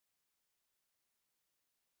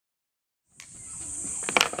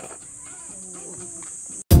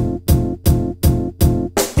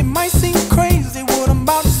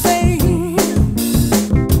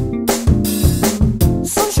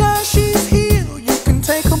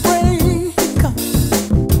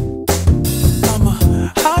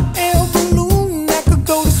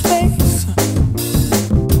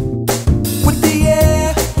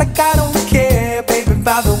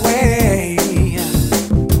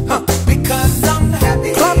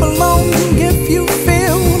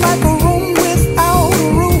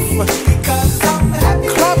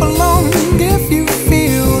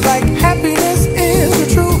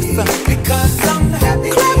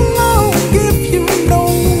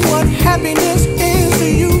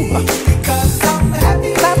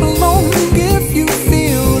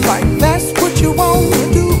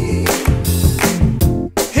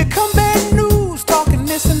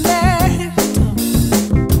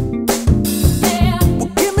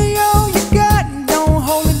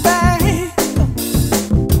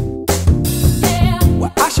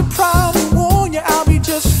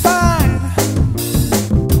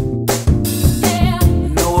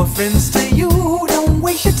happens to you, don't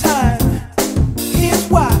waste your time. Here's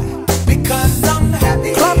why. Because I'm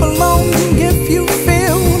happy. Clap along if you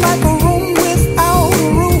feel like a room without a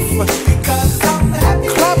roof. Because I'm happy.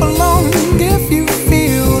 Clap along if you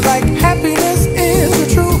feel like happiness is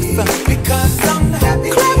the truth. Because I'm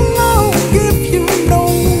happy. Clap along if you know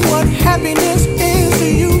what happiness is to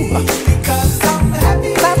you. Because I'm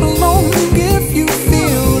happy. Clap along if you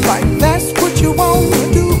feel like that's what you want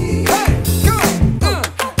to do.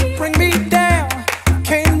 Bring me down,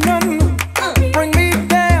 can't none bring me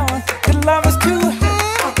down. The love is too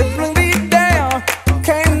high. Bring me down,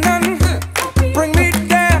 can't none bring me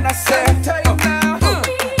down. I said,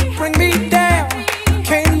 bring me down,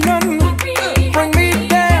 can't none bring me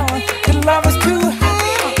down. The love is too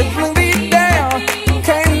high. Bring me down,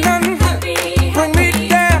 can't none bring me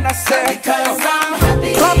down. I said, because I'm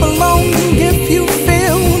happy. Clap along if you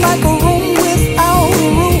feel like a room without a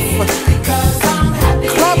roof. Because I'm happy.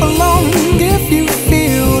 Clap along if you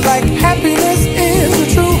feel like happiness is the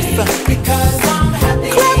truth. Because I'm happy.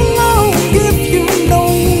 Clap along if you know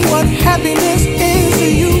what happiness is to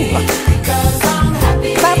you. Because I'm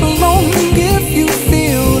happy. Clap along if you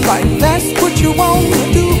feel like that's what you want to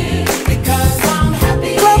do. Because I'm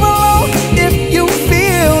happy. Clap along if you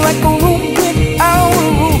feel like a room without a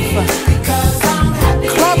roof. Because I'm happy.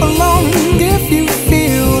 Clap along if you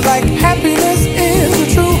feel like happiness is the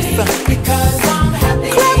truth. Because I'm happy.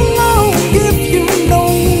 Clap along if you know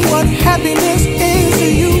what happiness is to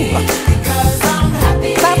you. Because I'm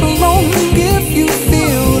happy. Clap along if you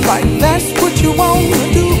feel like that's what you want to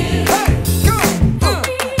do.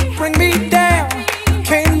 Bring me down,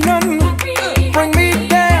 can't none bring me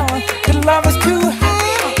down. The love is too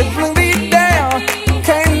high. Bring me down,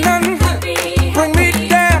 can't none bring me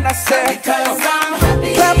down. I said, because I'm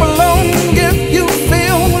happy. Clap along if you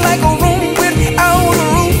feel like a room without a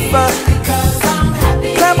roof. Because I'm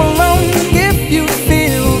happy. Clap along if you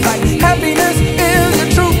feel like happiness is the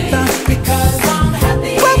truth. Because I'm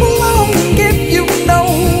happy. Clap along if you know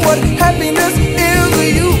what happiness is to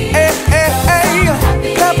you. Hey, hey,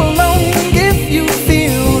 hey. Clap along if you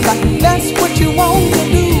feel like that's what you want to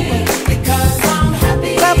do. Because I'm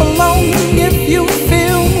happy. Clap along if you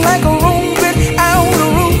feel like a room without a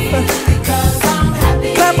roof. Because I'm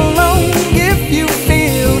happy. Clap along if you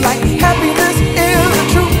feel like happiness is the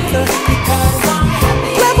truth. Because I'm happy.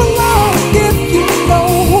 Clap along if you know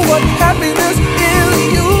what happiness is to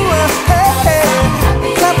you. Hey, hey.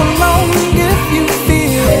 Clap along if you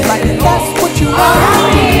feel like that's what you want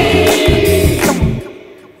to do.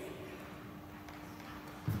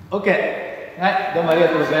 OK、はい、どうもありが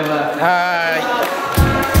とうございます。は